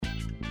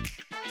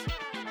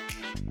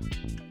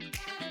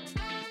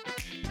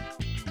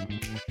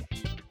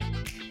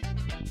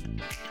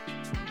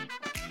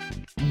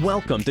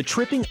Welcome to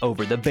Tripping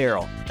Over the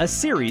Barrel, a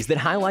series that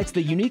highlights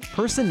the unique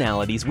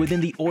personalities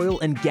within the oil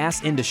and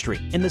gas industry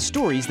and the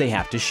stories they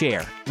have to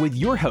share, with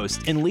your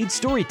hosts and lead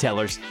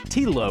storytellers,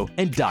 Tilo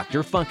and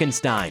Dr.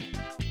 Funkenstein.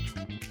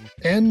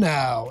 And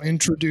now,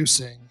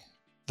 introducing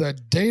the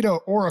data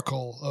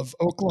oracle of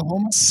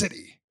Oklahoma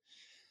City,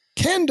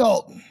 Ken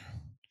Dalton.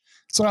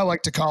 That's what I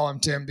like to call him,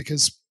 Tim,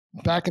 because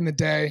back in the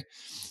day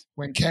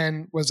when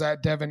Ken was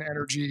at Devon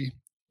Energy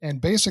and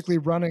basically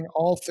running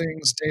all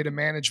things data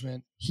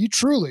management, he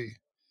truly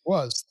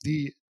was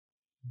the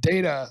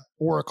data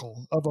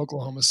oracle of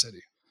Oklahoma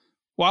City.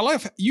 Well, I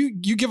like you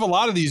give a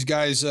lot of these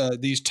guys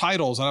these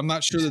titles, and I'm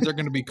not sure that they're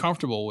going to be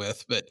comfortable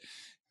with, but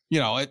you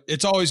know,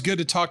 it's always good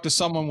to talk to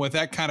someone with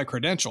that kind of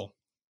credential.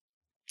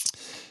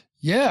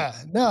 Yeah,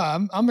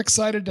 no, I'm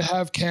excited to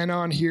have Ken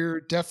on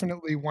here.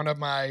 Definitely one of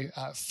my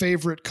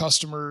favorite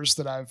customers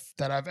that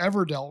I've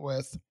ever dealt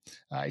with.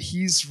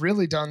 He's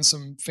really done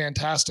some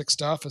fantastic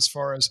stuff as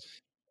far as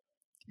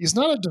he's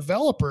not a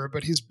developer,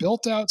 but he's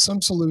built out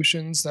some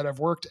solutions that have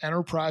worked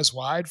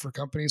enterprise-wide for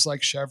companies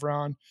like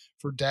Chevron,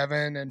 for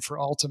Devon, and for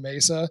Alta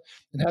Mesa,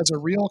 and has a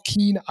real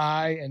keen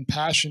eye and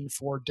passion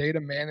for data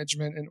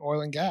management in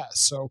oil and gas.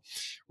 So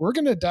we're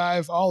going to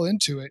dive all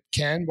into it.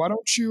 Ken, why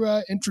don't you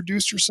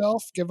introduce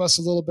yourself, give us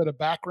a little bit of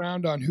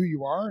background on who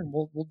you are, and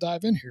we'll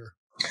dive in here.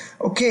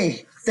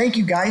 Okay. Thank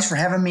you guys for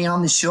having me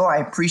on the show. I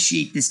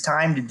appreciate this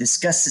time to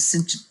discuss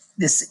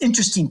this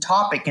interesting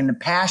topic and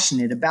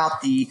passionate about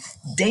the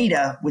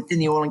data within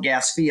the oil and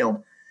gas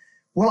field.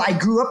 Well, I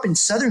grew up in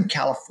Southern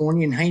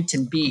California in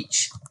Huntington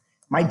Beach.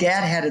 My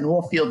dad had an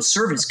oil field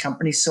service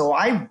company, so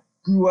I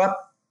grew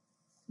up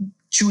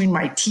chewing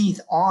my teeth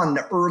on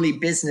the early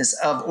business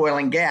of oil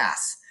and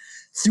gas.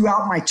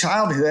 Throughout my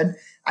childhood,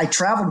 I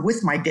traveled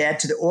with my dad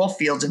to the oil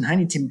fields in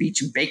Huntington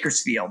Beach and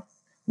Bakersfield.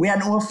 We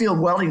had an oil field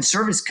welding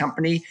service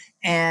company,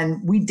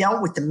 and we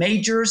dealt with the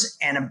majors,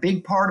 and a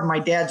big part of my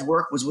dad's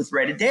work was with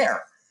Red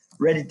Adair.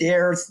 Red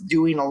Adair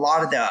doing a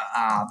lot of the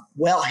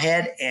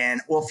wellhead and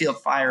oil field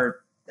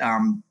fire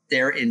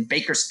there in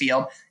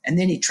Bakersfield, and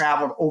then he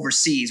traveled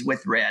overseas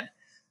with Red.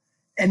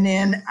 And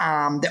then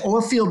the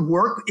oil field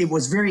work, it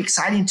was very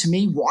exciting to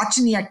me.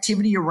 Watching the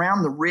activity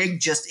around the rig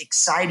just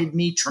excited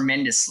me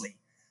tremendously.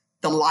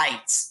 The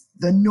lights,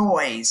 the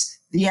noise,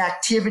 the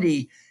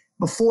activity.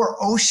 Before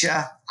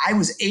OSHA, I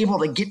was able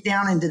to get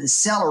down into the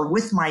cellar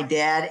with my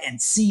dad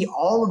and see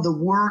all of the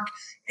work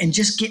and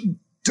just get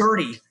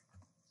dirty.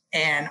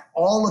 And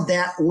all of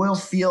that oil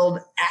field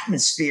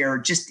atmosphere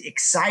just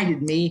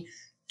excited me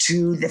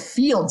to the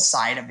field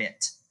side of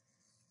it.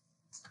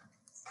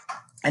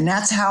 And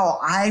that's how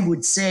I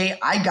would say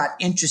I got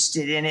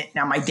interested in it.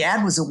 Now, my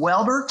dad was a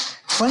welder.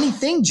 Funny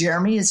thing,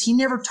 Jeremy, is he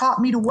never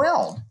taught me to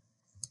weld.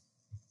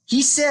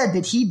 He said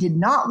that he did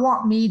not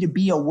want me to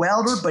be a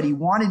welder, but he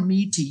wanted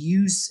me to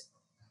use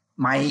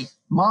my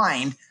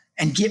mind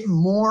and get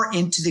more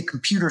into the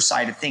computer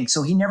side of things.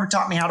 So he never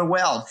taught me how to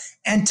weld.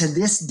 And to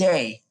this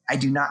day, I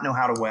do not know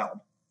how to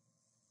weld.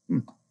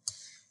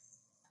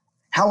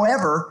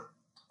 However,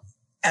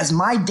 as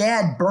my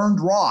dad burned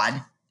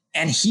rod,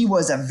 and he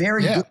was a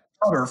very good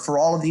welder for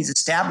all of these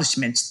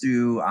establishments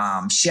through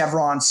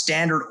Chevron,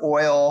 Standard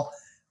Oil.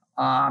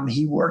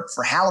 He worked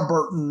for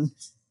Halliburton.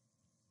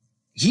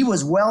 He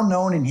was well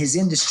known in his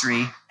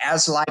industry,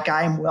 as like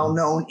I am well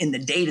known in the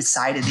data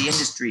side of the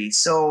industry.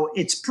 So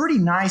it's pretty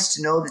nice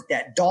to know that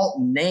that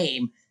Dalton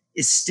name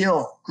is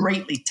still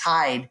greatly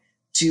tied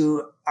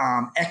to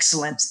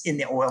excellence in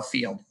the oil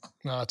field.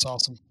 No, that's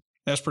awesome.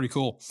 That's pretty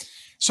cool.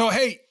 So,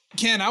 hey,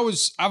 Ken,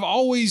 I've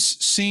always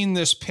seen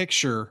this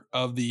picture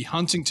of the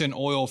Huntington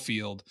oil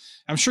field.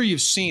 I'm sure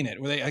you've seen it.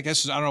 I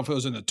guess, I don't know if it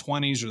was in the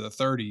 20s or the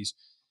 30s.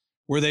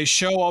 Where they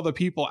show all the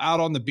people out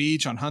on the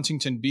beach on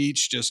Huntington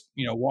Beach, just,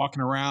 you know,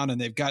 walking around,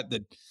 and they've got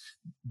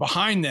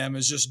behind them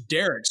is just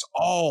derricks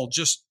all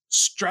just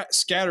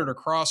scattered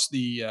across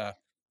the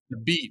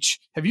beach.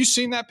 Have you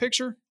seen that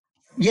picture?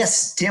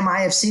 Yes, Tim, I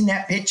have seen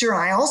that picture.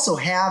 I also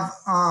have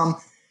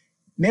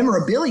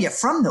memorabilia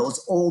from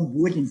those old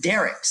wooden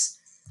derricks.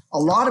 A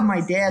lot of my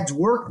dad's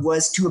work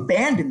was to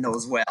abandon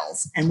those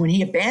wells. And when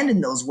he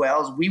abandoned those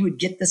wells, we would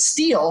get the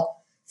steel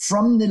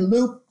from the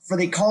loop, for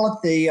they call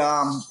it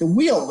the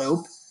wheel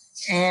loop,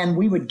 and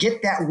we would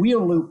get that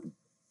wheel loop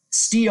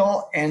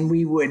steel and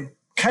we would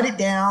cut it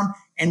down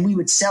and we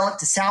would sell it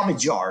to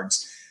salvage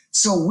yards.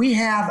 So we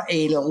have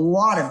a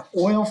lot of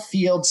oil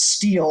field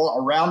steel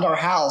around our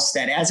house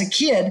that, as a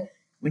kid,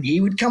 when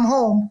he would come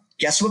home,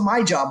 guess what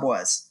my job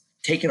was?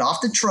 Take it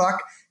off the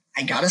truck.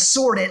 I got to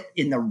sort it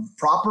in the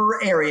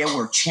proper area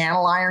where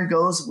channel iron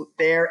goes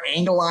there,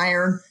 angle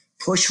iron,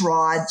 push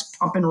rods,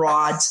 pumping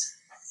rods.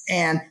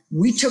 And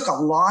we took a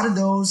lot of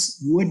those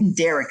wooden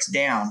derricks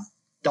down.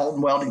 Dalton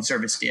Welding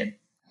Service did.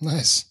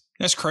 Nice.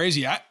 That's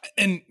crazy.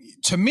 And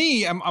to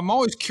me, I'm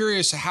always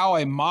curious how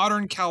a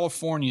modern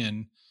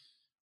Californian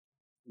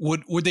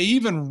would they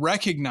even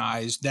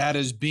recognize that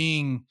as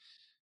being,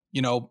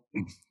 you know,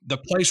 the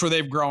place where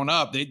they've grown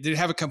up. They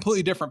have a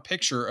completely different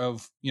picture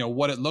of, you know,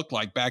 what it looked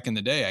like back in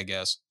the day, I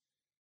guess.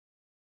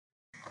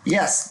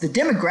 Yes, the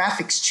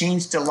demographics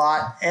changed a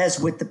lot, as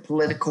with the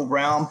political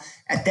realm.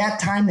 At that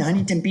time, the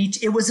Huntington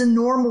Beach, it was a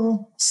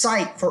normal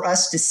sight for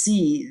us to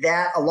see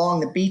that along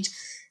the beach.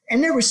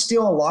 And there was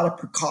still a lot of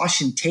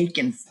precaution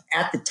taken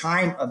at the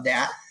time of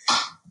that.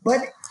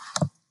 But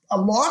a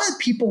lot of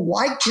people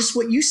liked just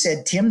what you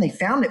said, Tim. They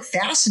found it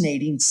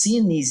fascinating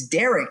seeing these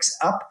derricks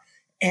up.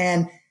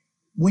 And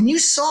when you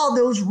saw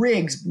those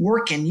rigs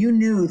working, you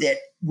knew that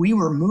we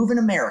were moving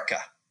America.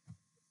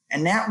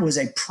 And that was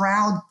a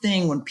proud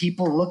thing when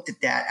people looked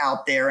at that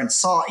out there and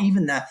saw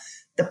even the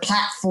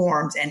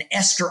platforms and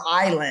Esther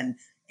Island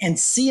and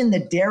seeing the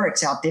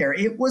derricks out there.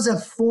 It was a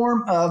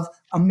form of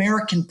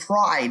American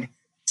pride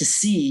to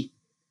see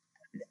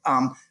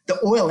the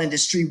oil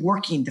industry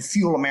working to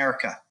fuel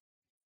America.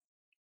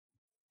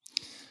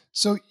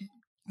 So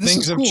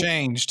things have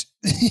changed.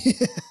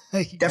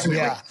 Definitely.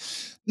 Yeah.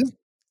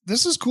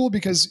 This is cool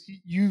because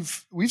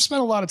we've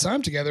spent a lot of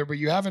time together, but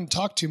you haven't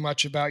talked too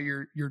much about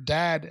your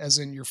dad, as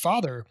in your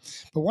father.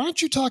 But why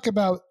don't you talk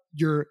about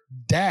your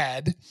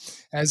dad,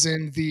 as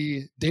in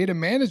the data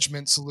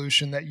management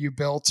solution that you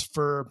built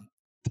for,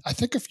 I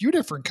think, a few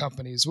different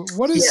companies.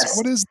 What is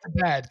the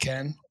DAD,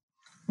 Ken?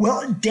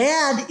 Well,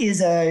 DAD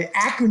is an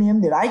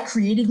acronym that I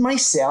created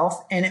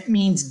myself, and it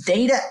means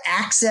Data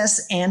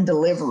Access and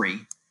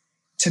Delivery.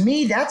 To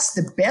me, that's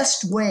the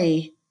best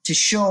way to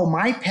show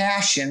my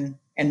passion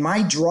and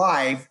my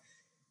drive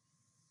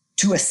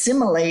to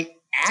assimilate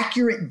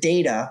accurate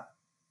data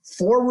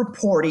for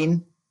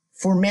reporting,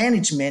 for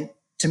management,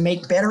 to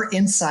make better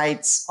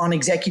insights on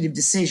executive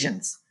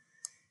decisions.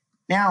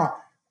 Now,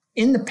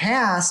 in the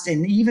past,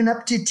 and even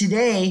up to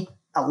today,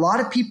 a lot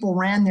of people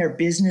ran their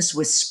business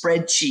with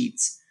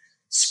spreadsheets.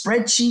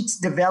 Spreadsheets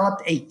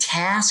developed a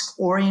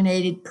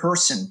task-oriented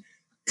person.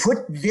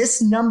 Put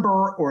this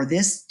number or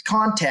this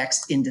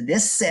context into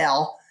this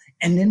cell,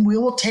 and then we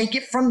will take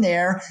it from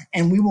there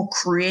and we will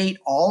create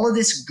all of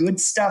this good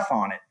stuff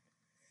on it.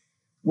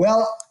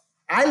 Well,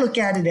 I look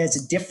at it as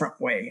a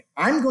different way.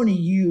 I'm going to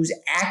use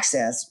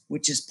Access,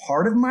 which is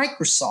part of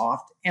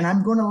Microsoft, and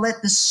I'm going to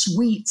let the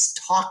suites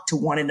talk to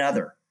one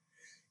another.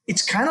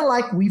 It's kind of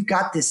like we've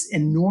got this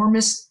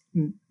enormous,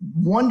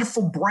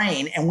 wonderful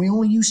brain, and we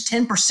only use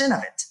 10%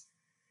 of it.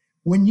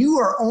 When you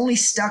are only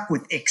stuck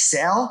with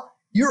Excel,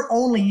 you're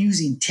only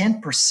using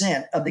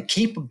 10% of the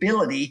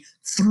capability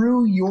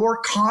through your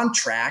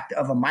contract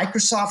of a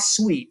Microsoft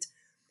suite.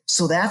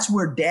 So that's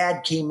where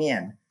DAD came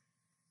in.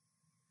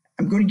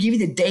 I'm going to give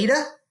you the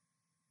data,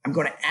 I'm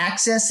going to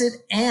access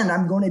it, and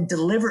I'm going to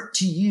deliver it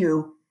to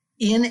you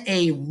in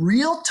a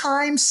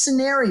real-time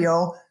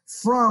scenario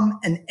from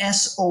an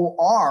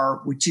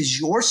SOR, which is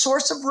your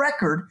source of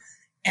record,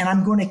 and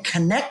I'm going to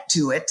connect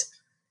to it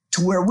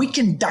to where we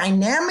can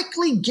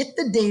dynamically get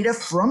the data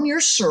from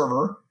your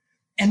server,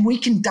 and we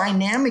can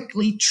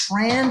dynamically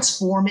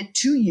transform it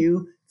to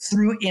you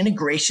through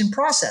integration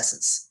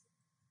processes.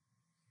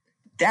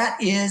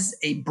 That is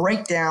a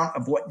breakdown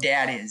of what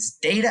DAD is: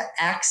 data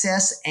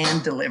access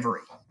and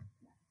delivery.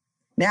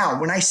 Now,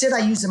 when I said I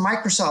use the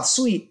Microsoft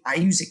suite, I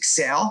use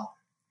Excel,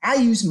 I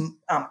use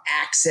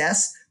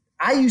Access,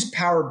 I use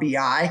Power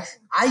BI,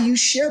 I use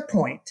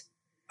SharePoint.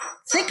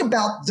 Think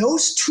about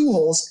those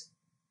tools,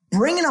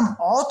 bringing them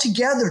all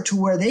together to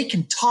where they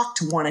can talk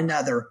to one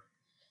another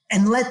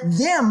and let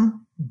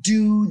them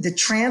do the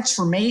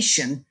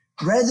transformation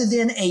rather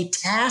than a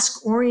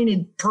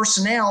task-oriented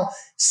personnel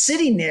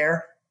sitting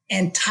there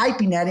and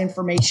typing that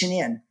information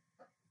in.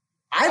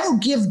 I will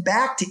give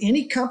back to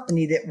any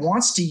company that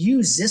wants to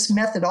use this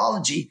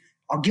methodology.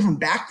 I'll give them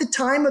back the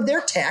time of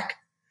their tech,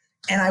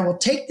 and I will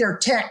take their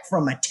tech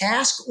from a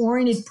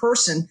task-oriented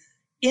person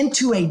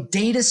into a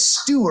data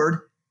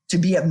steward to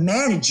be a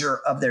manager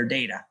of their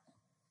data.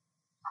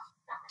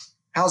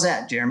 How's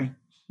that, Jeremy?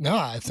 No,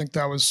 I think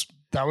that was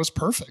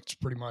perfect,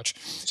 pretty much.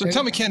 So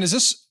tell me, Ken, is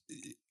this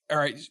all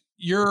right?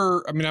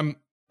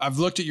 I've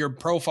looked at your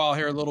profile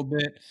here a little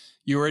bit.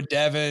 You were at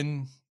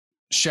Devon,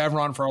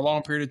 Chevron for a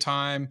long period of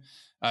time.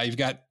 You've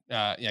got,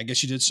 I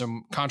guess you did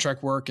some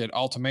contract work at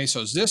Alta Mesa.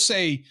 Is this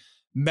a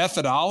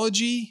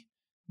methodology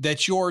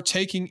that you're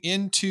taking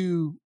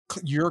into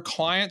your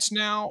clients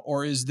now,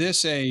 or is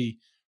this a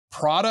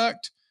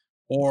product,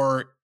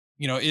 or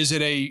is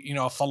it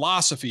a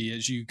philosophy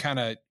as you kind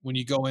of when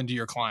you go into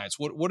your clients?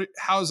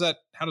 How does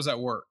that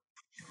work?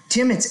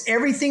 Tim, it's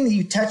everything that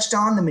you touched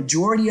on. The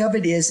majority of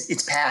it is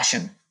it's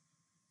passion.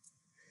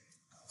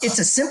 It's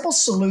a simple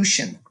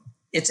solution.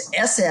 It's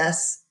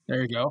SS.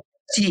 There you go.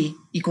 T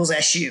equals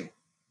SU.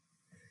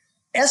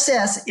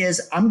 SS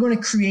is I'm going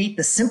to create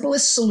the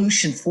simplest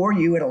solution for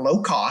you at a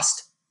low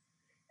cost.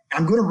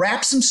 I'm going to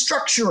wrap some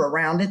structure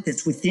around it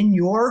that's within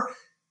your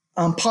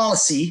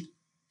policy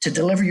to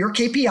deliver your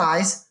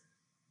KPIs.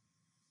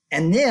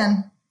 And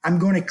then I'm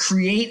going to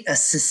create a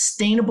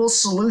sustainable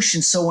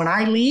solution. So when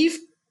I leave,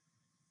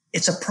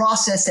 it's a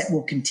process that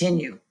will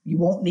continue. You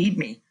won't need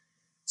me.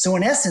 So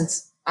in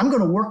essence, I'm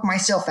going to work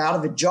myself out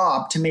of a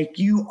job to make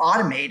you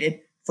automated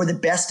for the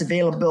best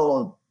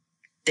available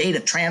data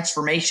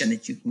transformation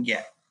that you can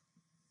get.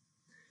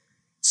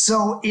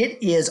 So it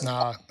is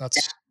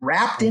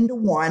wrapped into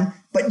one.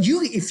 But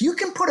if you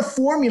can put a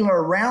formula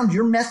around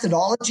your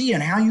methodology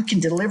and how you can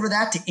deliver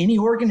that to any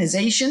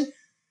organization,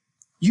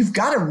 you've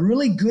got a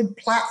really good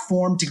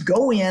platform to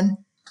go in,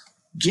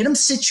 get them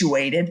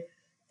situated,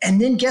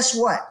 and then guess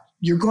what?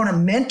 You're going to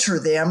mentor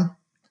them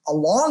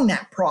along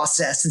that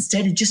process.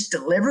 Instead of just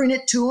delivering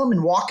it to them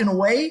and walking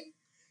away,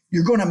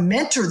 you're going to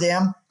mentor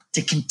them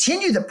to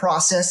continue the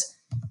process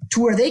to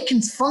where they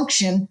can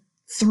function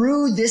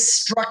through this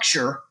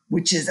structure,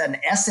 which is an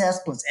SS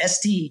plus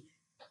ST,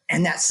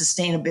 and that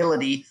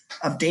sustainability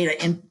of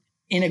data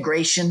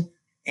integration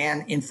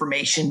and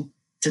information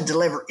to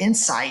deliver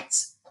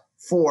insights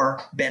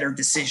for better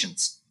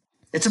decisions.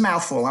 It's a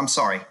mouthful. I'm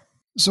sorry.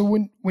 So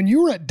when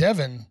you were at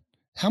Devon,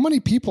 how many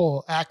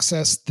people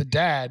accessed the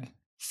DAD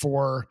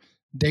for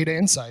data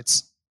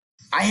insights?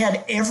 I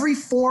had every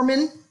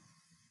foreman,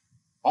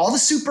 all the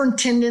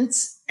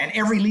superintendents, and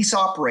every lease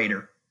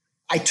operator.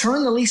 I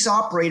turned the lease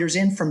operators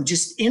in from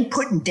just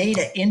inputting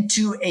data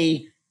into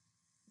a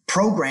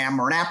program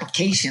or an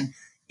application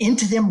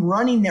into them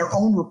running their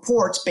own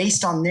reports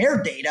based on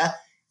their data.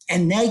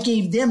 And they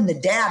gave them the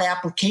DAD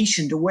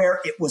application to where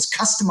it was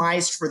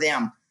customized for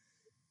them.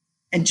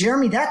 And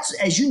Jeremy, that's,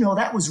 as you know,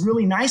 that was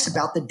really nice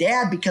about the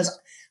DAD, because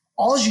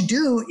all you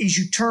do is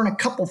you turn a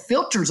couple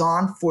filters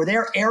on for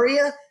their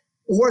area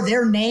or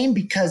their name,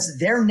 because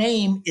their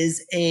name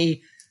is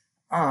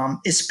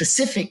is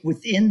specific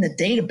within the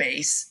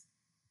database,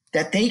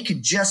 that they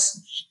could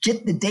just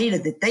get the data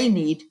that they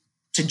need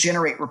to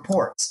generate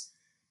reports.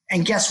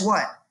 And guess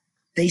what?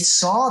 They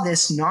saw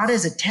this not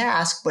as a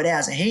task, but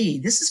as, hey,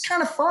 this is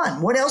kind of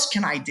fun. What else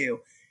can I do?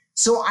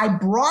 So I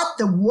brought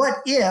the what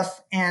if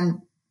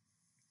and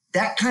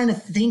that kind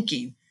of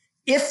thinking.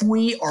 If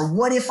we, or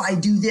what if I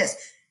do this?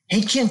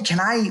 Hey, Ken,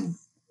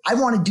 I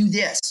want to do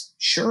this.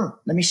 Sure.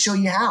 Let me show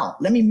you how.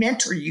 Let me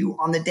mentor you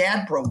on the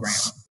DAD program.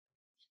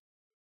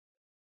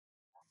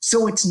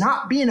 So it's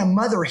not being a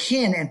mother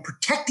hen and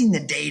protecting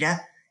the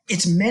data.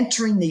 It's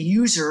mentoring the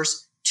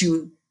users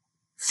to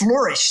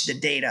flourish the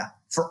data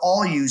for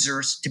all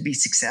users to be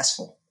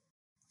successful.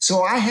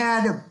 So if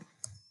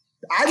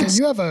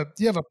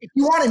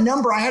you want a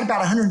number, I had about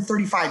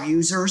 135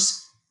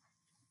 users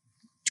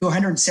to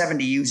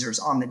 170 users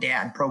on the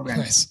DAD program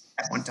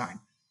at one time.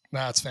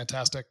 That's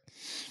fantastic.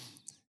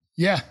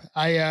 Yeah,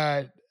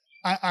 I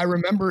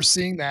remember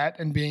seeing that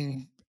and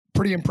being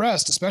pretty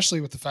impressed,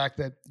 especially with the fact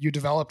that you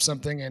developed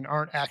something and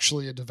aren't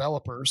actually a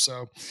developer.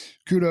 So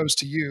kudos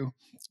to you.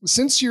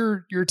 Since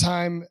your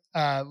time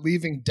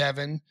leaving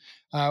Devon,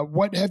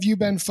 what have you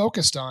been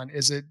focused on?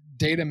 Is it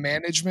data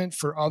management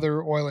for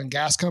other oil and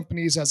gas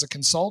companies as a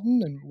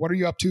consultant? And what are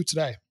you up to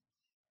today?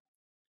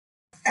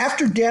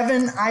 After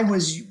Devon, I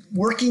was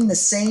working the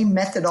same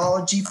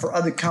methodology for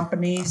other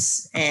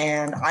companies,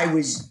 and I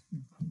was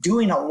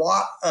doing a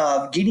lot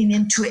of getting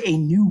into a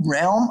new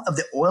realm of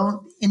the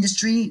oil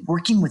industry,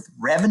 working with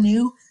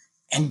revenue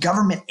and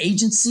government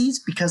agencies,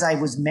 because I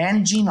was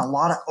managing a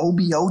lot of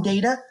OBO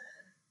data.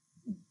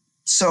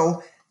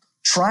 So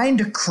trying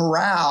to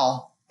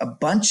corral a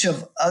bunch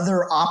of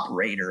other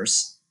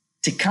operators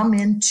to come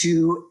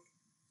into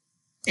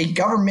a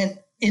government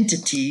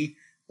entity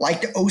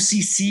like the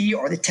OCC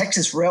or the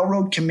Texas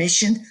Railroad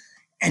Commission,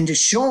 and to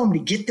show them to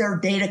get their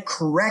data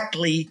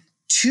correctly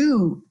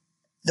to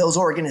those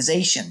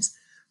organizations.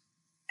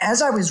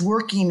 As I was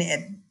working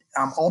at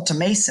Alta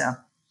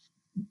Mesa,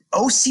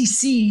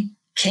 OCC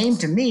came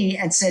to me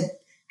and said,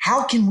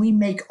 how can we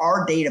make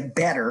our data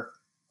better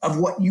of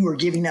what you are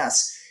giving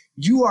us?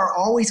 You are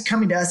always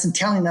coming to us and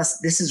telling us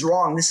this is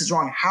wrong, this is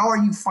wrong. How are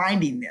you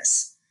finding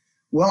this?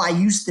 Well, I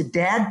used the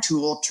DAD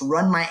tool to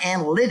run my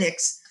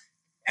analytics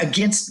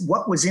against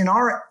what was in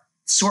our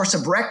source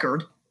of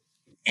record,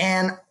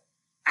 and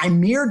I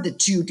mirrored the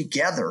two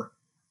together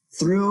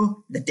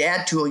through the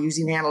DAD tool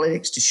using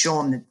analytics to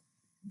show them that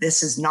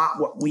this is not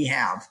what we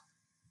have.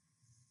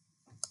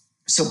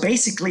 So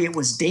basically it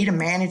was data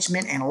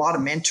management and a lot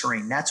of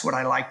mentoring. That's what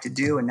I like to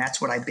do, and that's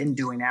what I've been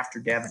doing after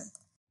Devon.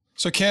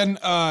 So Ken,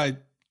 I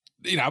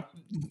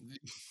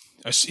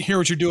hear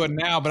what you're doing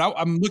now, but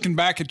I'm looking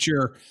back at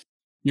your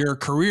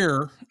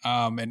career,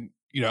 and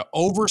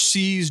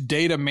overseas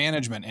data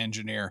management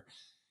engineer.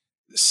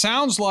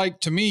 Sounds like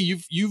to me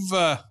you've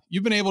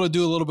been able to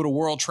do a little bit of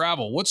world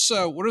travel. What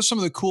are some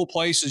of the cool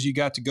places you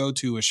got to go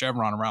to with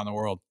Chevron around the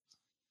world?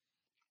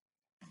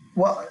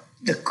 Well,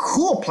 the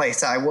cool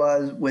place I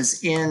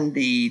was in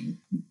the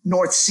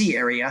North Sea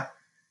area,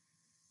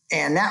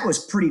 and that was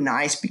pretty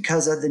nice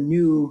because of the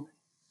new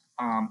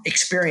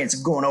experience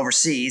of going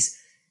overseas.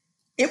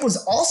 It was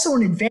also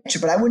an adventure,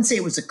 but I wouldn't say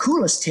it was the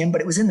coolest, Tim,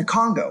 but it was in the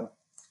Congo.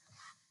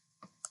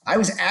 I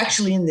was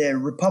actually in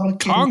the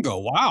Congo.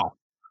 Wow.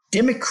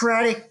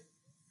 Democratic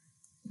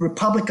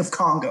Republic of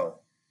Congo.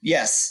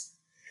 Yes.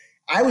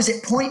 I was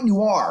at Point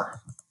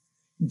Noir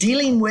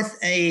dealing with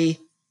a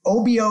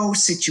OBO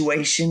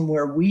situation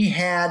where we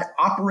had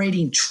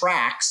operating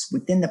tracks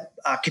within the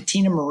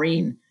Katina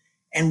Marine,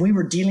 and we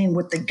were dealing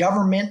with the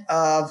government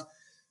of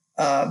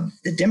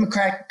the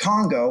Democratic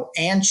Congo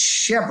and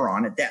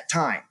Chevron at that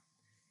time.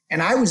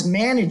 And I was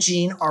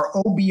managing our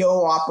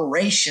OBO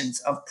operations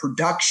of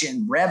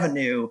production,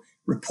 revenue,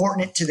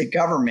 reporting it to the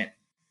government.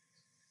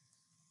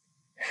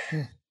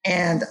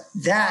 And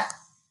that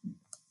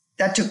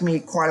took me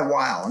quite a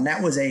while. And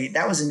that was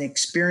an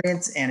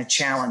experience and a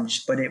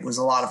challenge, but it was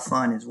a lot of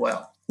fun as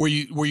well. Were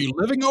you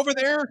living over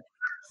there?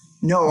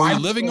 No, were you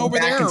living over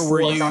there, or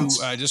were you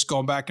just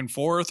going back and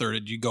forth, or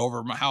did you go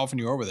over? How often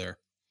you were over there?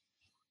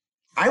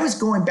 I was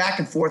going back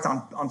and forth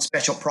on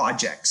special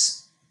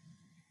projects.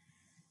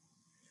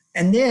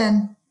 And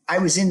then I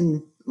was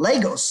in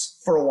Lagos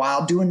for a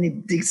while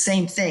doing the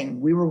same thing.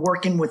 We were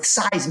working with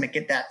seismic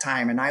at that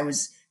time, and I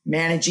was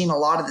managing a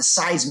lot of the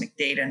seismic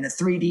data and the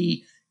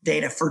 3D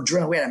data for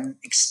drilling. We had an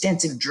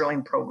extensive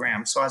drilling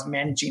program, so I was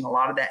managing a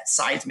lot of that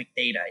seismic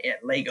data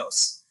at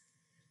Lagos.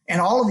 And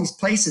all of these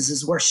places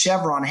is where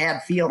Chevron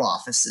had field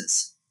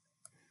offices.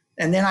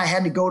 And then I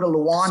had to go to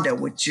Luanda,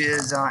 which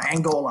is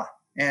Angola.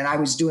 And I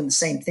was doing the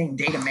same thing,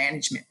 data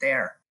management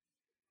there.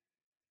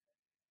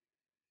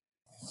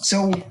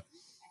 So,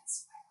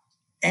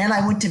 and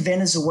I went to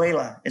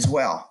Venezuela as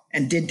well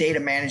and did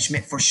data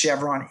management for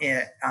Chevron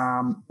at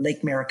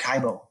Lake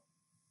Maracaibo.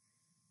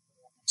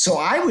 So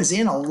I was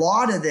in a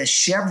lot of the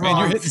Chevron.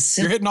 Man,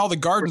 you're hitting all the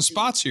garden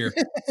spots here.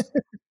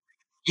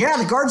 Yeah,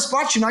 the garden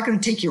spots, you're not going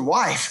to take your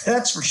wife.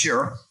 That's for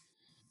sure.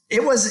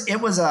 It was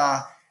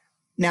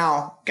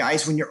now,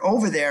 guys, when you're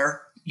over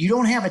there, you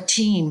don't have a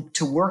team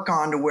to work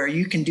on to where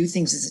you can do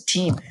things as a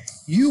team.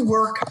 You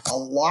work a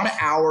lot of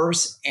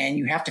hours and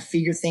you have to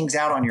figure things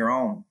out on your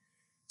own.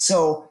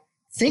 So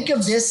think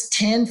of this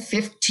 10,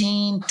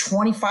 15,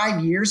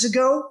 25 years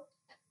ago.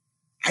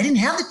 I didn't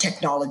have the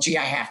technology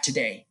I have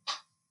today.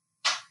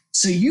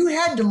 So you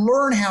had to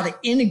learn how to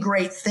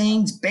integrate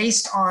things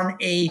based on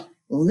a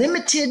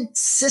limited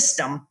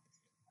system,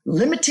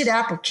 limited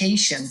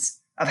applications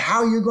of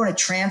how you're going to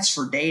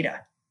transfer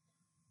data.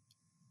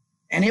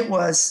 And it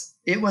was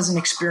an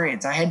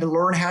experience. I had to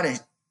learn how to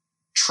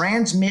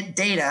transmit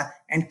data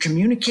and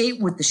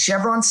communicate with the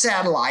Chevron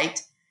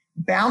satellite,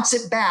 bounce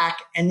it back,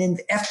 and then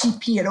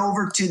FTP it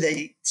over to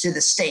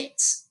the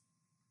States.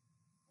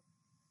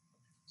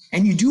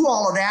 And you do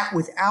all of that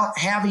without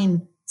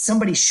having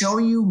somebody show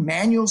you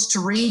manuals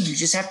to read. You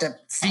just have to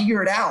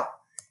figure it out.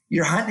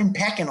 You're hunting and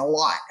pecking a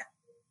lot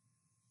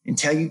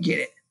until you get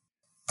it.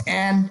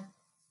 And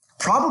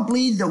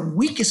probably the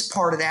weakest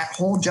part of that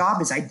whole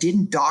job is I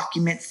didn't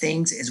document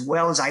things as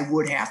well as I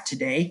would have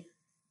today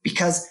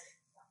because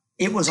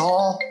it was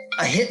all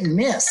a hit and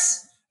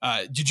miss.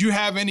 Did you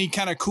have any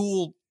kind of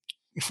cool,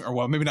 or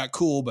well, maybe not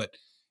cool, but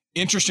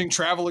interesting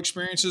travel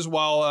experiences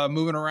while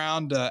moving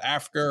around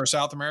Africa or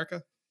South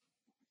America?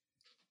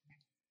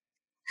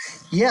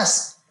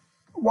 Yes.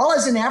 While I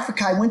was in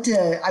Africa, I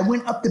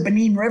went up the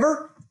Benin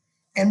River.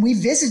 And we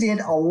visited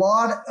a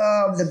lot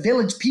of the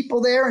village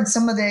people there and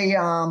some of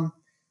the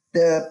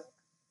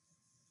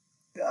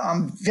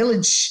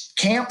village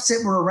camps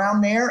that were around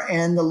there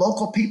and the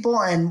local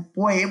people. And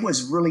boy, it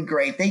was really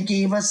great. They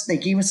gave us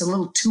a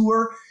little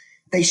tour.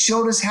 They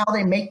showed us how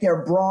they make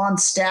their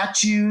bronze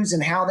statues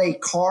and how they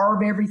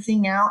carve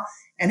everything out,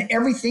 and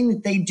everything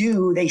that they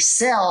do, they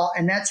sell.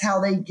 And that's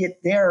how they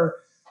get their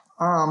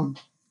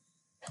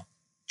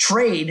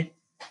trade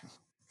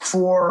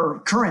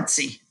for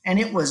currency. And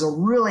it was a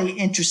really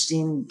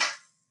interesting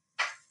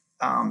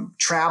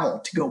travel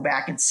to go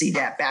back and see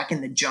that back in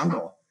the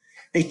jungle.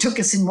 They took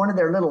us in one of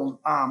their little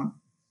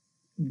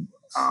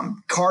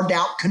carved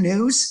out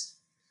canoes,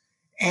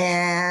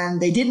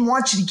 and they didn't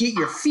want you to get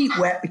your feet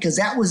wet because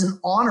that was an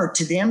honor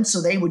to them.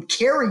 So they would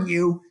carry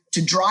you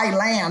to dry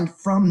land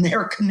from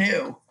their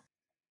canoe.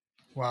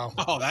 Wow.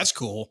 Oh, that's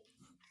cool.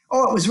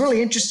 Oh, it was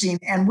really interesting.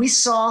 And we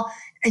saw,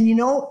 and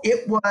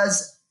it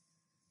was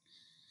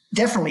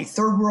definitely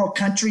third world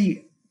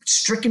country,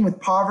 stricken with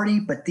poverty,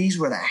 but these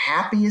were the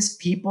happiest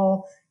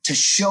people to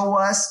show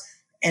us.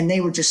 And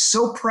they were just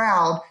so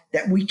proud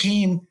that we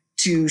came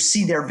to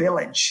see their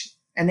village.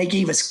 And they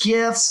gave us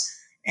gifts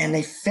and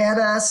they fed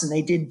us and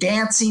they did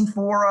dancing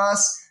for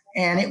us.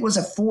 And it was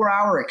a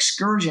 4-hour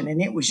excursion.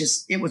 And it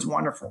was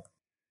wonderful.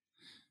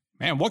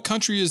 Man, what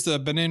country is the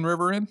Benin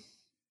River in?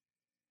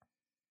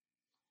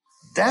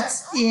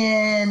 That's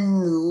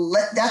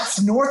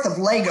north of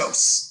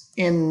Lagos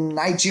in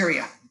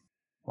Nigeria.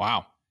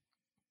 Wow.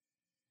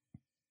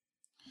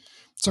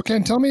 So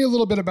Ken, tell me a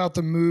little bit about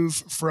the move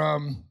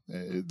from,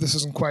 this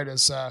isn't quite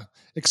as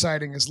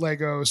exciting as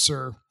Lagos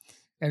or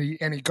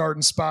any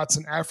garden spots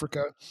in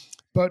Africa,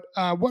 but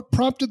what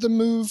prompted the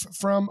move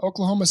from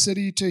Oklahoma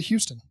City to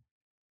Houston?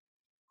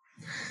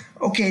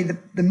 Okay,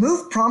 the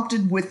move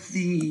prompted with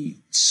the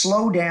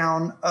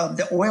slowdown of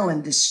the oil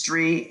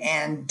industry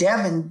and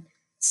Devon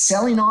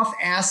selling off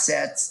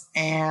assets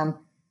and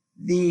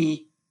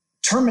the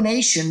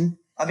termination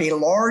of a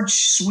large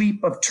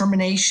sweep of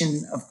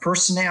termination of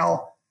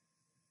personnel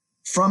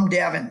from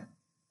Devon.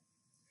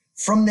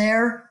 From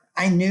there,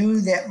 I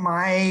knew that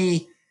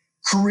my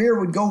career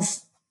would go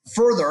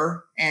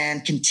further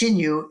and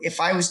continue if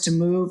I was to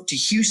move to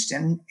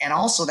Houston. And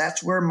also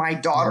that's where my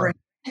daughter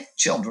and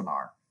children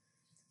are.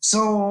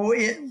 So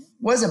it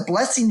was a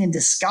blessing in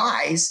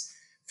disguise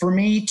for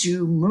me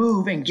to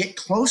move and get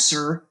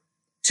closer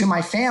to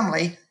my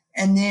family.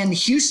 And then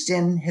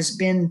Houston has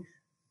been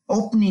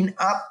opening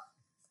up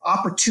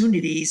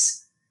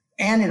opportunities,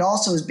 and it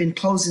also has been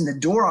closing the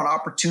door on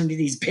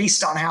opportunities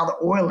based on how the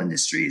oil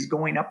industry is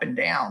going up and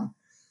down.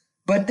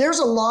 But there's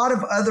a lot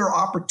of other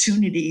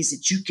opportunities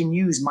that you can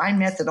use my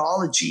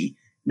methodology,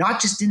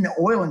 not just in the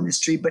oil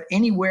industry, but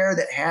anywhere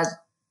that has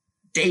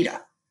data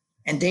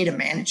and data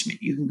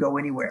management. You can go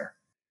anywhere.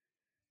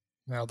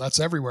 Well, that's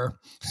everywhere.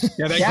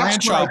 Yeah, that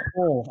grandchild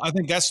poll. I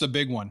think that's the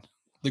big one.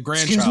 The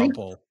grandchild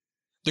poll.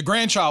 The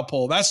grandchild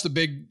poll. That's the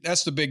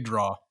big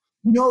draw.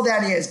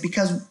 That is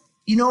because,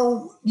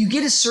 you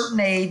get a certain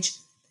age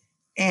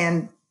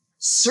and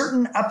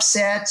certain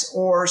upsets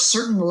or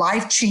certain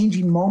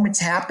life-changing moments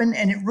happen.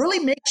 And it really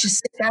makes you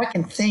sit back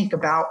and think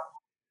about,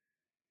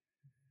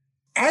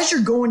 as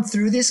you're going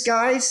through this,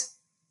 guys,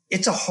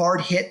 it's a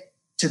hard hit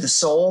to the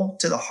soul,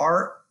 to the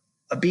heart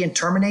of being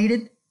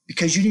terminated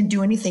because you didn't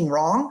do anything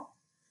wrong.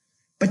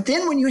 But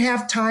then when you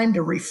have time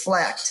to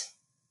reflect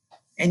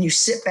and you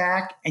sit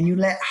back and you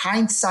let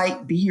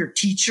hindsight be your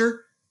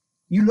teacher,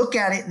 you look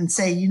at it and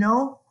say,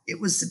 it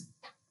was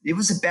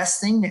the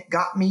best thing that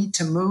got me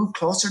to move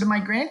closer to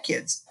my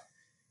grandkids,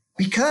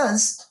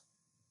 because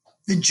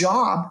the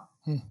job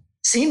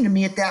seemed to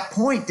me at that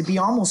point to be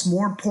almost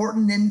more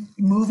important than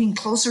moving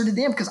closer to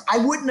them, because I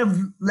wouldn't have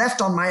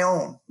left on my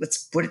own.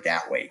 Let's put it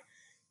that way.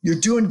 You're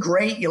doing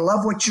great. You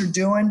love what you're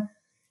doing.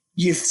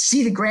 You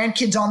see the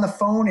grandkids on the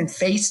phone and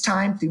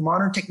FaceTime through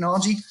modern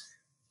technology,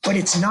 but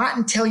it's not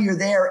until you're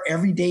there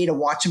every day to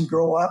watch them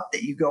grow up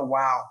that you go,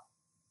 wow,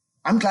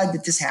 I'm glad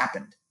that this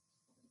happened.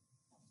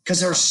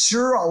 Because there's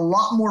sure a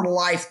lot more to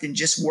life than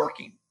just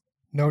working.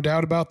 No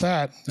doubt about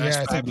that. That's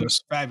I fabulous.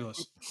 think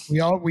Fabulous. We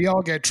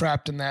all get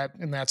trapped in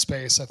that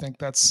space. I think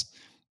that's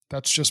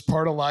just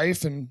part of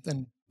life and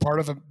part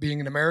of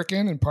being an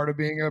American and part of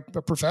being a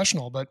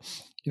professional. But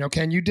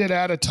Ken, you did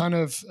add a ton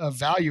of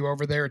value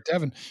over there at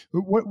Devon.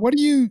 What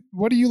do you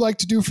like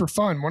to do for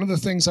fun? One of the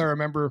things I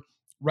remember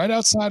right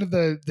outside of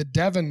the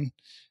Devon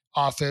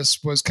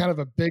office was kind of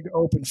a big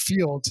open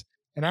field.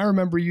 And I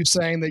remember you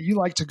saying that you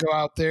like to go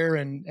out there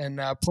and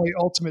play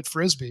ultimate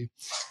Frisbee.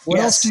 What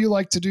else do you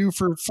like to do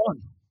for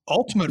fun?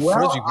 Ultimate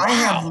Frisbee.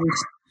 Wow.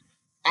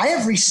 I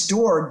have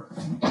restored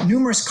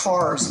numerous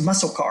cars,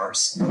 muscle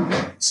cars.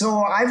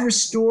 So I've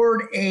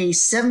restored a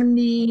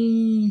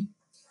 72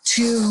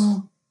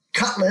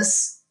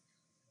 Cutlass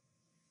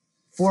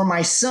for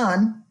my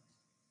son.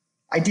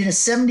 I did a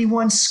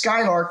 71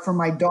 Skylark for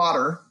my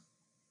daughter.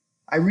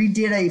 I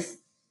redid a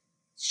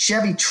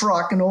Chevy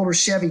truck, an older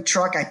Chevy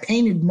truck. I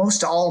painted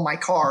most of all of my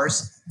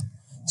cars.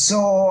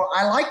 So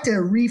I like to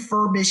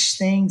refurbish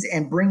things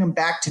and bring them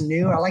back to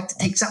new. I like to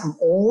take something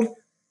old,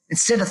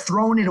 instead of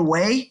throwing it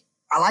away,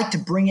 I like to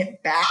bring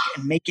it back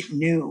and make it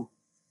new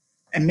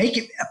and make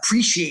it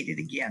appreciated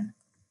again.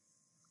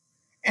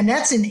 And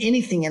that's in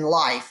anything in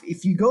life.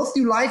 If you go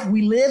through life,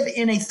 we live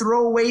in a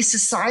throwaway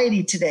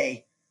society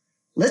today.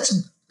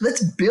 Let's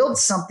build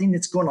something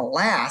that's going to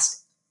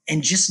last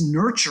and just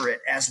nurture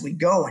it as we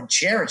go and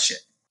cherish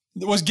it.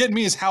 What's getting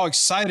me is how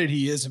excited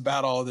he is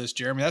about all of this,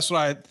 Jeremy. That's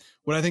what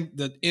I think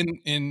that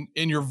in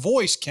your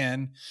voice,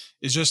 Ken,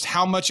 is just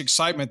how much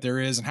excitement there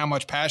is and how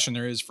much passion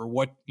there is for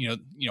what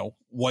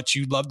what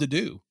you love to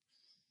do.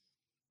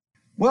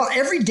 Well,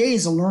 every day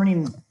is a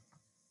learning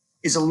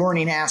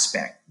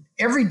aspect.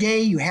 Every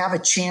day you have a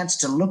chance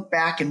to look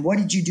back and what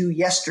did you do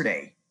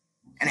yesterday?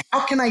 And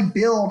how can I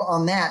build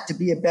on that to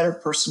be a better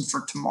person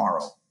for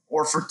tomorrow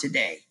or for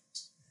today?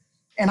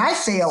 And I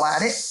fail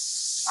at it.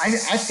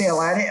 I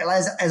fail at it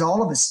as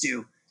all of us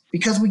do,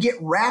 because we get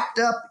wrapped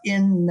up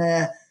in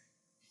the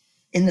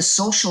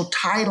social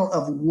title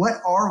of what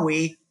are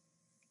we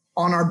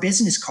on our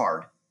business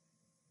card?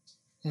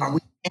 Are we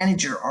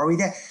manager? Are we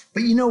that?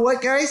 But you know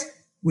what, guys?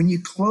 When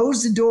you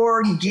close the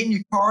door, you get in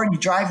your car and you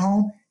drive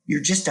home, you're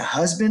just a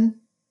husband,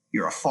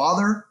 you're a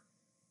father.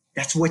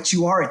 That's what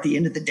you are at the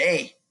end of the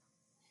day.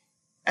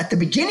 At the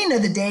beginning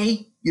of the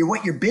day, you're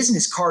what your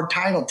business card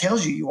title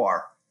tells you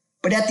are.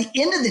 But at the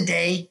end of the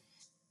day,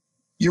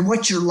 you're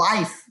what your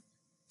life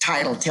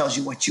title tells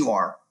you what you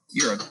are.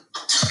 You're a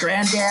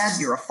granddad,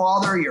 you're a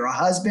father, you're a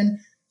husband.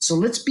 So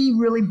let's be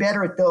really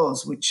better at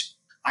those, which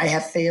I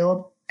have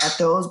failed at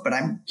those, but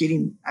I'm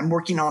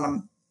working on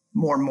them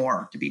more and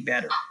more to be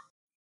better.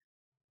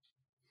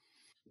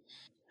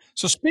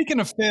 So speaking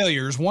of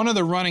failures, one of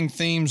the running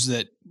themes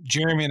that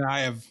Jeremy and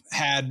I have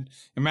had, as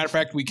a matter of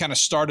fact, we kind of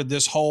started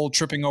this whole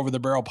Tripping Over the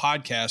Barrel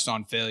podcast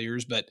on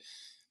failures, but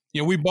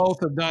we both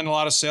have done a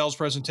lot of sales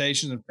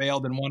presentations and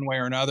failed in one way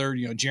or another.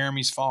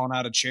 Jeremy's fallen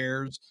out of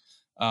chairs.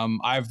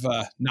 I've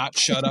not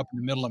shut up in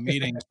the middle of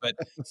meetings, but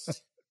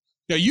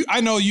I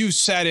know you've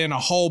sat in a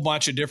whole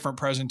bunch of different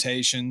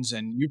presentations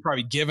and you've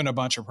probably given a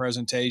bunch of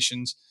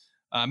presentations,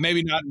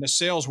 maybe not in the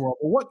sales world,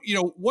 but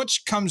what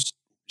comes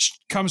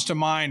to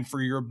mind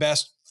for your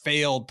best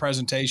failed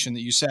presentation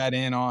that you sat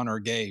in on or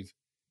gave?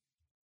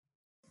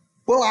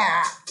 Well,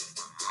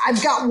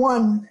 I've got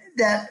one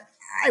that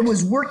I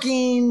was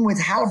working with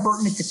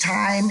Halliburton at the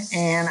time,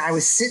 and I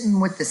was sitting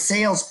with the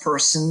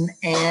salesperson,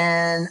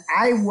 and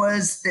I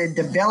was the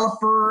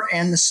developer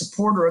and the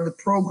supporter of the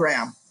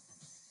program.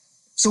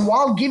 So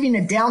while giving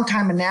a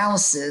downtime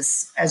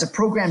analysis as a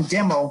program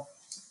demo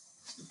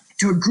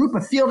to a group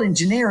of field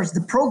engineers,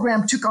 the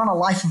program took on a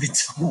life of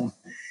its own.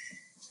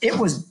 It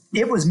was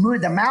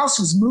moving, the mouse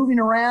was moving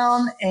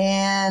around,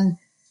 and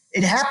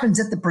it happens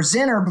that the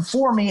presenter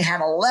before me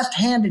had a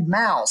left-handed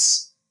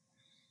mouse.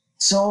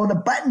 So the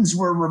buttons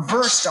were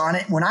reversed on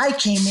it. When I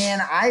came in,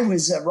 I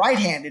was a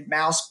right-handed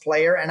mouse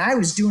player, and I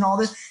was doing all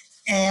this,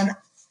 and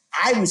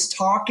I was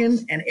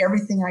talking, and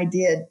everything I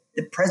did,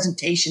 the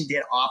presentation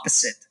did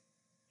opposite.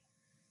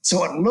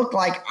 So it looked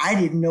like I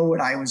didn't know what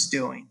I was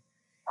doing.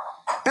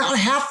 About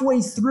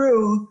halfway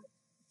through,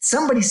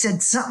 somebody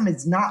said something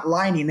is not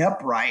lining up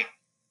right.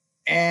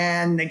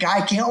 And the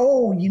guy came,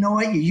 oh, you know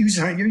what?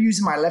 You're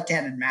using my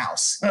left-handed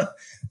mouse.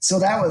 So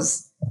that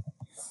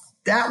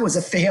was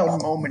a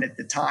failed moment at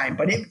the time,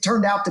 but it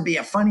turned out to be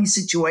a funny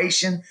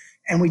situation,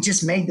 and we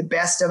just made the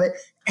best of it.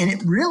 And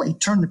it really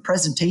turned the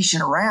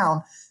presentation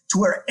around to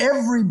where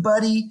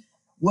everybody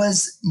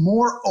was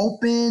more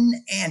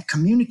open and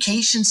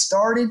communication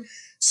started.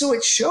 So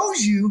it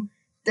shows you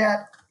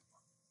that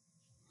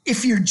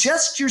if you're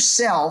just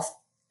yourself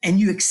and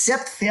you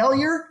accept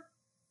failure,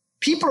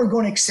 people are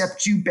going to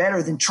accept you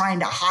better than trying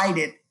to hide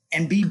it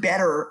and be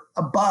better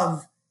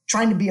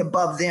trying to be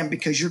above them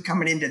because you're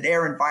coming into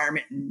their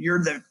environment and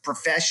you're the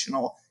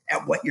professional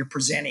at what you're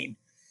presenting.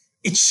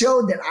 It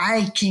showed that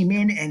I came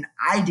in and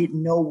I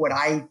didn't know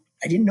I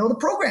didn't know the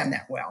program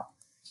that well.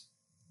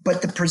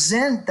 But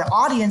the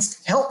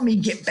audience helped me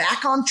get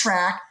back on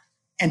track,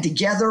 and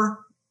together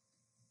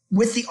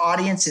with the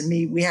audience and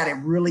me, we had a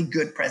really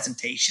good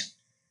presentation.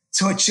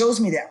 So it shows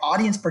me that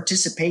audience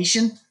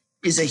participation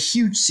is a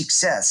huge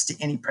success to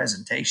any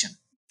presentation.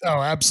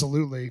 Oh,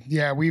 absolutely.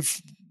 Yeah, we've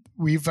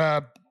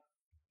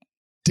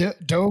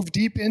dove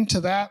deep into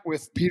that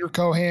with Peter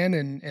Cohan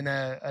and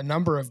a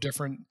number of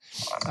different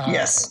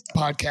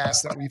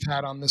podcasts that we've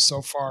had on this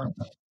so far.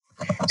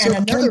 So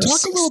can you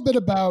talk a little bit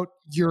about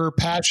your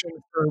passion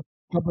for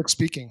public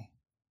speaking?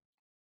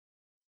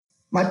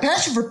 My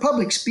passion for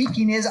public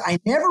speaking is I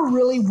never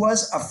really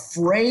was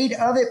afraid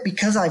of it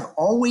because I've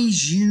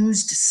always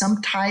used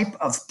some type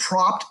of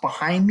prop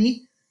behind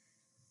me.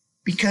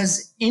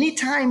 Because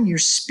anytime you're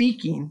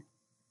speaking,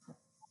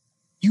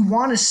 you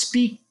want to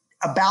speak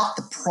about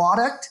the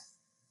product.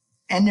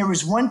 And there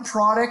was one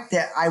product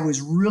that I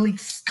was really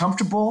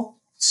comfortable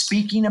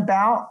speaking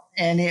about.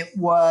 And it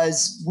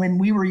was when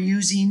we were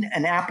using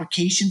an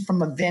application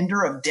from a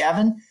vendor of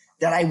Devon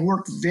that I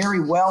worked very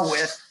well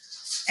with.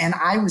 And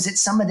I was at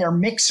some of their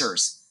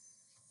mixers.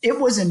 It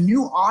was a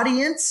new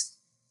audience,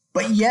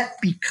 but yet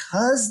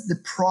because the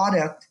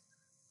product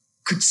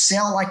could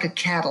sell like a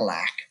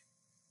Cadillac,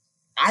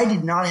 I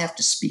did not have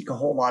to speak a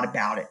whole lot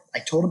about it. I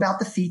told about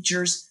the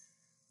features.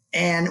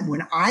 And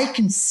when I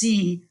can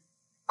see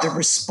the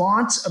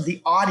response of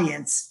the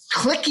audience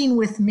clicking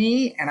with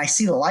me and I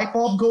see the light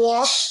bulb go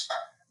off,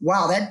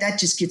 wow, that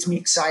just gets me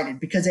excited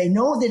because they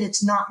know that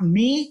it's not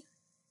me.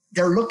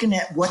 They're looking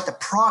at what the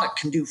product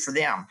can do for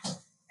them.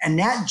 And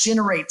that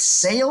generates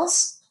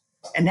sales,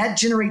 and that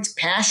generates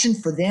passion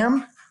for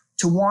them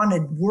to want to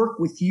work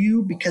with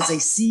you because they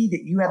see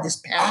that you have this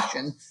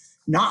passion,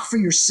 not for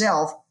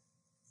yourself,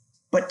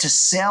 but to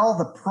sell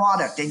the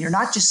product. And you're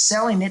not just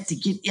selling it to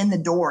get in the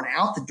door and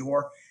out the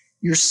door.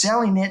 You're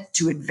selling it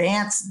to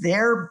advance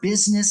their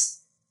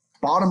business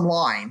bottom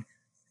line,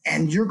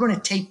 and you're going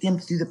to take them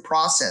through the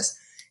process.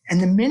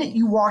 And the minute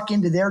you walk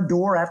into their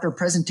door after a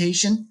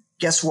presentation,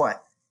 guess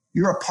what?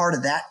 You're a part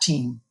of that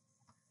team.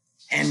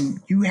 And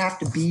you have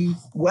to be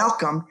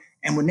welcome.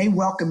 And when they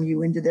welcome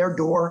you into their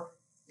door,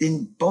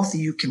 then both of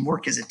you can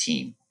work as a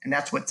team. And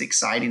that's what's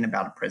exciting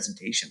about a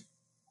presentation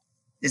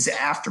is the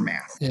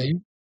aftermath. Yeah,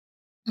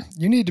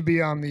 you need to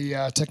be on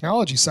the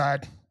technology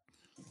side.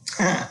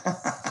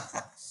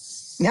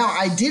 Now,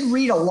 I did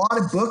read a lot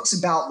of books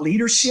about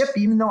leadership,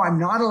 even though I'm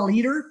not a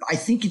leader. I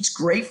think it's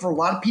great for a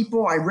lot of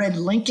people. I read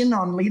Lincoln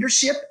on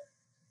leadership,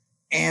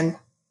 and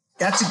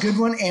that's a good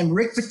one. And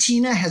Rick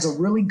Pitino has a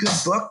really good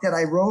book that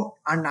I wrote,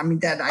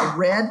 that I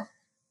read.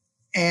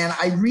 And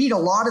I read a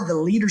lot of the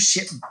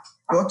leadership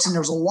books, and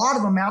there's a lot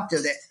of them out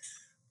there that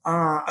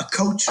a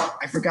coach,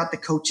 I forgot the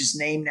coach's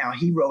name now,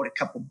 he wrote a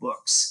couple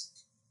books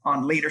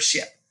on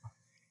leadership.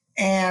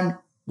 And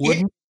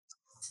Wooden?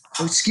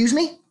 Excuse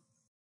me?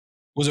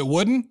 Was it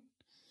Wooden?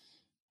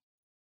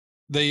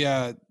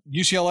 The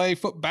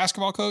UCLA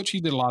basketball coach? He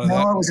did a lot of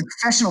that. No, it was a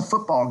professional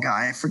football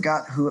guy. I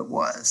forgot who it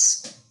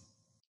was.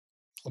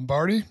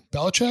 Lombardi?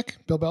 Belichick?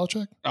 Bill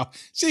Belichick? Oh,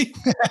 see,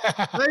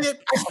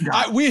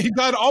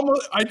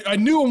 I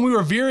knew when we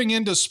were veering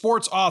into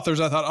sports authors,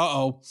 I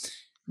thought,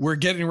 we're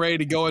getting ready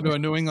to go into a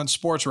New England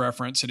sports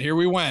reference. And here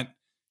we went.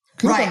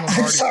 Right.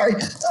 I'm sorry.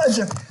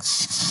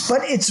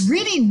 But it's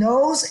reading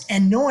those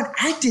and knowing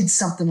I did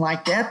something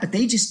like that, but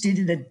they just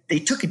did it. They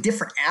took a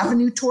different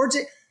avenue towards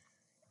it.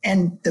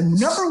 And the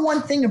number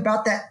one thing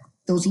about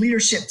those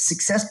leadership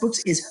success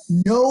books is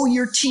know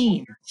your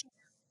team.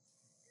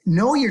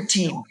 know your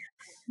team,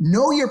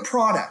 know your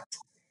product.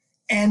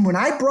 And when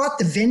I brought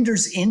the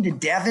vendors into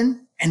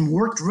Devon and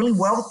worked really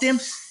well with them,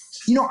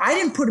 I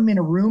didn't put them in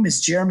a room,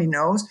 as Jeremy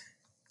knows.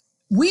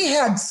 We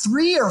had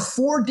 3 or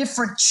 4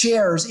 different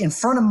chairs in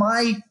front of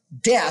my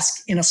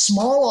desk in a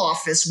small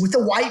office with a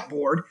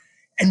whiteboard.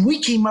 And we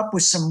came up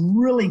with some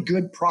really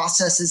good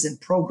processes and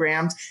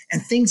programs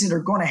and things that are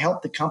going to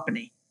help the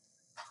company.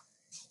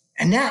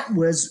 And that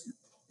was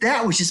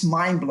just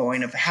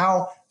mind-blowing of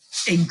how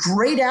a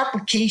great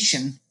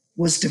application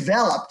was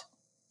developed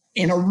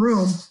in a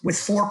room with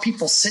 4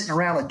 people sitting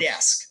around a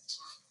desk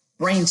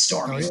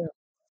brainstorming. Oh, yeah.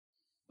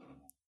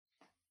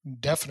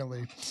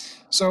 Definitely.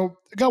 So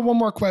I got one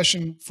more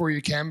question for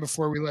you, Ken,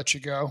 before we let you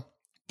go.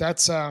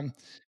 That's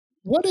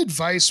what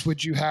advice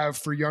would you have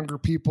for younger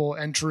people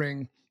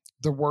entering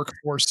the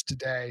workforce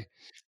today?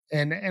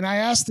 And I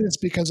ask this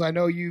because I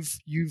know you've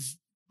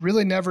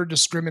really never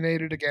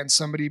discriminated against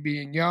somebody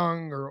being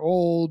young or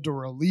old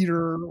or a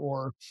leader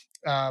or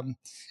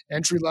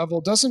entry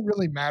level. Doesn't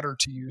really matter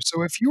to you.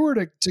 So if you were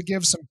to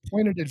give some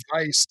pointed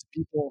advice to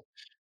people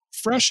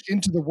fresh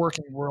into the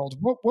working world,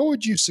 what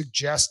would you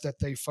suggest that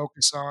they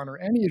focus on, or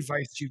any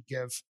advice you'd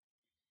give?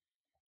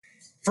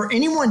 For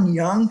anyone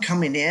young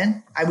coming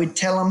in, I would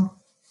tell them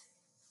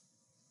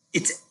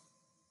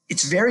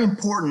it's very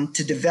important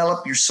to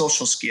develop your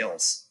social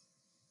skills.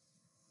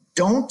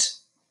 Don't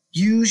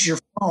use your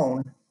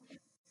phone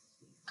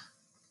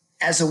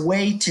as a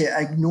way to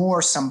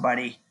ignore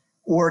somebody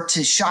or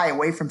to shy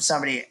away from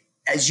somebody.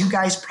 As you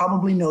guys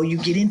probably know, you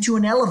get into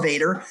an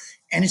elevator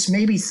and it's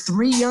maybe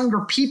 3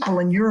 younger people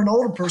and you're an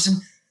older person.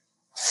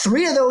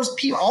 3 of those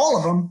people, all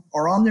of them,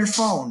 are on their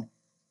phone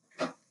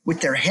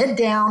with their head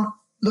down,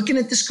 looking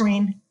at the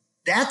screen.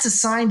 That's a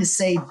sign to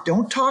say,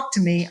 don't talk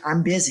to me,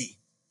 I'm busy.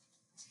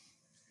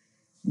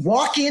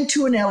 Walk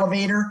into an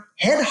elevator,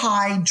 head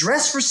high,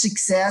 dress for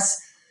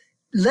success,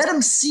 let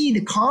them see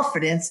the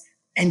confidence.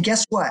 And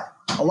guess what?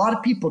 A lot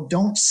of people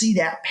don't see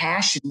that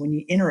passion when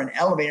you enter an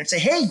elevator and say,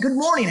 hey, good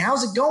morning,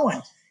 how's it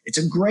going? It's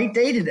a great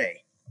day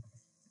today.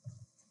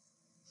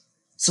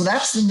 So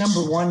that's the number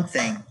one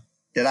thing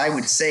that I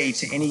would say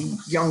to any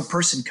young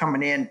person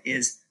coming in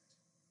is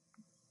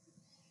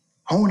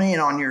hone in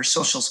on your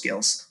social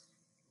skills.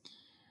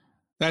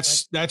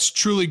 That's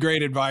truly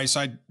great advice.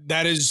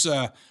 That is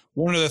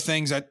one of the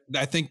things that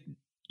I think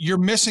you're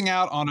missing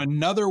out on,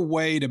 another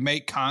way to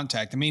make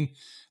contact. I mean,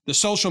 the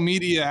social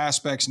media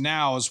aspects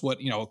now is what,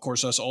 of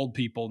course, us old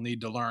people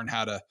need to learn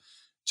how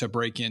to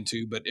break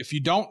into. But if you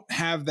don't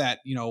have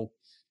that,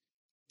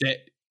 that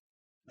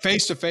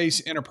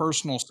face-to-face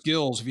interpersonal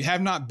skills, if you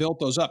have not built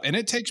those up, and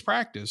it takes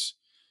practice,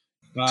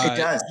 it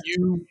does.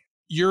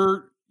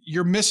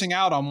 You're missing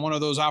out on one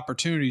of those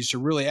opportunities to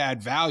really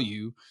add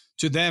value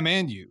to them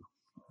and you.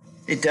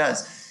 It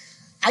does.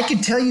 I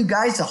can tell you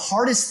guys the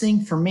hardest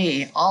thing for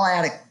me,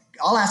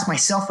 I'll ask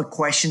myself a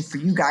question for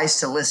you guys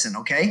to listen,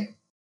 okay?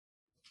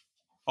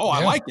 Oh,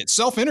 I like it.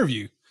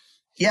 Self-interview.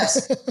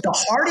 Yes.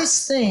 The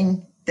hardest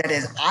thing that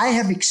I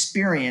have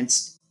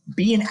experienced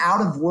being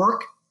out of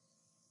work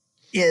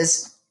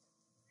is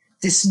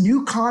this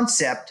new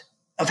concept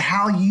of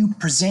how you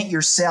present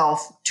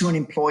yourself to an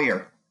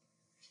employer.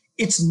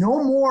 It's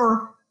no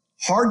more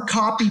hard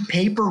copy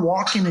paper,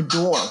 walk in a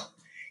door.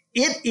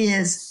 It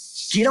is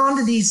get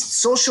onto these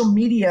social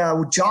media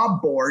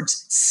job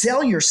boards,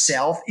 sell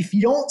yourself. If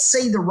you don't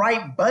say the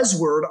right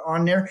buzzword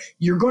on there,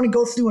 you're going to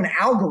go through an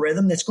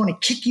algorithm that's going to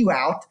kick you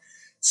out.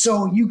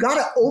 So you got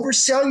to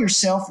oversell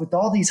yourself with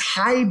all these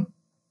high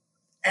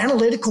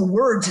analytical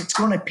words. It's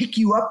going to pick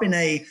you up in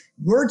a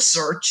word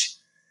search.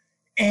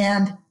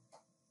 And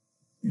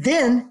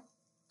then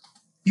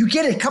you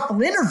get a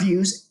couple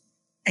interviews,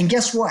 and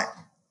guess what?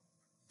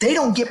 They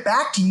don't get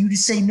back to you to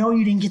say, no,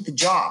 you didn't get the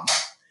job.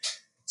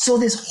 So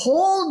this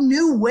whole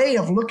new way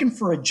of looking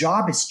for a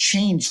job has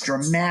changed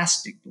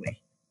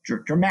dramatically.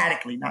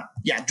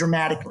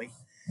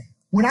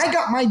 When I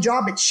got my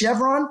job at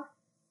Chevron,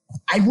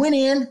 I went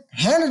in,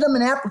 handed them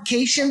an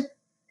application,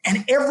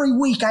 and every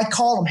week I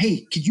called them,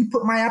 hey, could you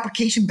put my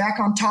application back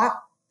on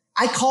top?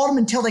 I called them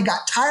until they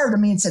got tired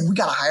of me and said, we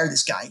got to hire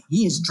this guy.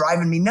 He is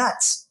driving me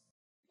nuts.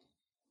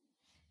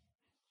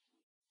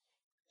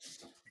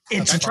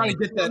 It's trying to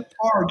get that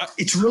hard.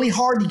 It's really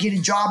hard to get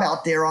a job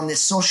out there on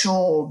this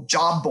social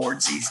job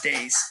boards these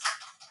days.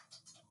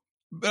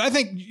 But I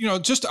think,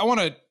 I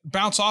want to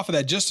bounce off of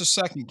that just a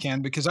second,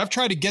 Ken, because I've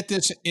tried to get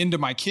this into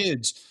my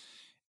kids.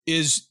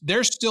 Is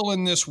they're still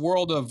in this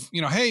world of,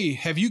 hey,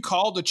 have you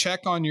called to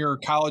check on your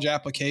college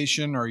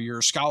application or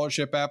your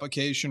scholarship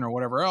application or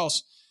whatever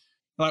else?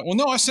 I'm like, well,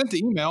 no, I sent the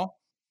email.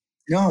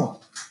 No.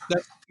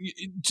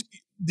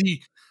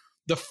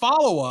 The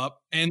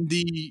follow-up and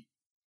the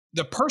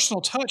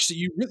personal touch that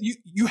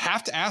you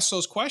have to ask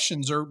those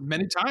questions, or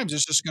many times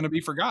it's just going to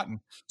be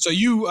forgotten. So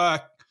you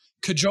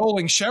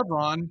cajoling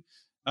Chevron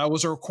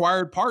was a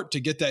required part to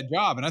get that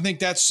job. And I think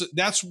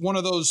that's one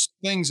of those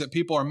things that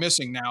people are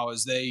missing now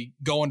as they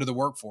go into the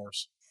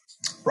workforce.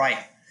 Right.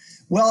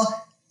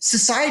 Well,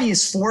 society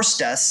has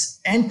forced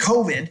us, and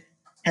COVID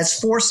has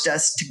forced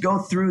us to go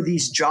through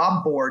these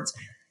job boards.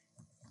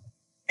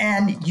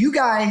 And you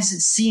guys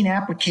seeing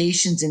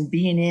applications and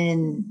being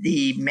in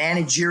the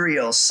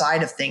managerial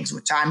side of things,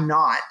 which I'm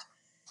not,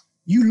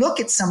 you look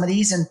at some of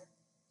these and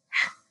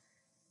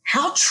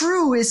how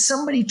true is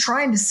somebody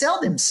trying to sell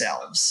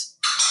themselves?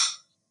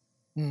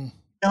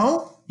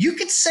 No, you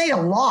could say a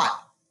lot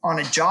on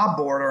a job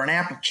board or an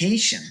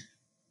application.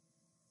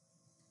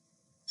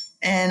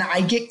 And I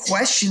get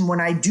questioned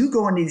when I do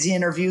go into these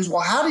interviews,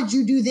 well, how did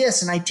you do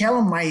this? And I tell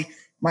them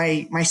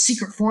my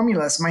secret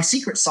formulas, my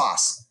secret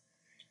sauce.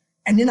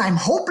 And then I'm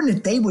hoping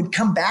that they would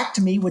come back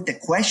to me with the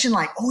question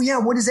like, oh yeah,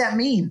 what does that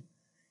mean?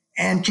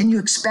 And can you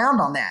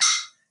expound on that?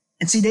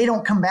 And see, they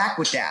don't come back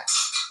with that.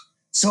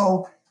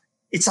 So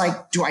it's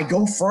like, do I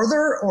go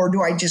further or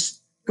do I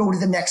just go to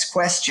the next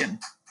question?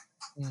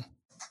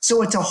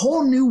 So it's a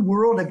whole new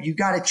world of you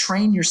got to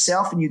train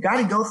yourself and you got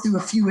to go through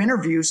a few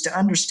interviews to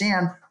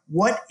understand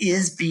what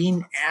is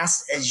being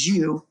asked as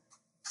you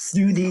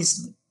through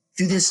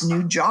this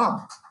new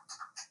job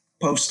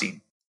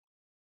posting.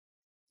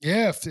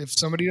 Yeah, if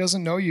somebody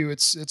doesn't know you,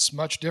 it's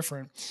much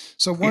different.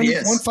 So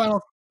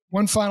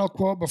one final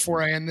quote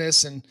before I end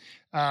this, and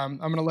I'm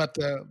going to let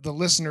the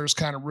listeners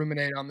kind of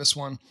ruminate on this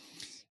one.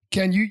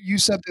 Ken, you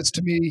said this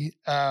to me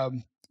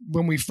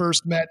when we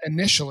first met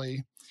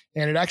initially,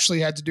 and it actually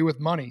had to do with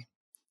money.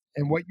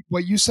 And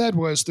what you said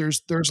was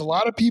there's a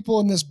lot of people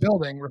in this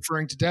building,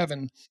 referring to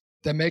Devin,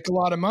 that make a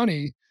lot of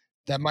money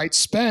that might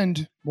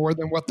spend more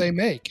than what they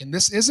make. And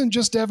this isn't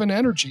just Devin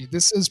Energy.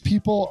 This is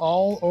people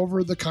all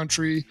over the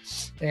country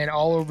and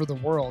all over the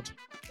world.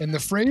 And the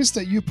phrase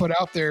that you put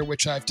out there,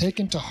 which I've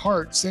taken to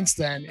heart since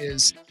then,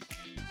 is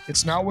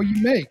it's not what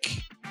you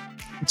make,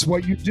 it's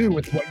what you do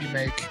with what you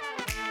make.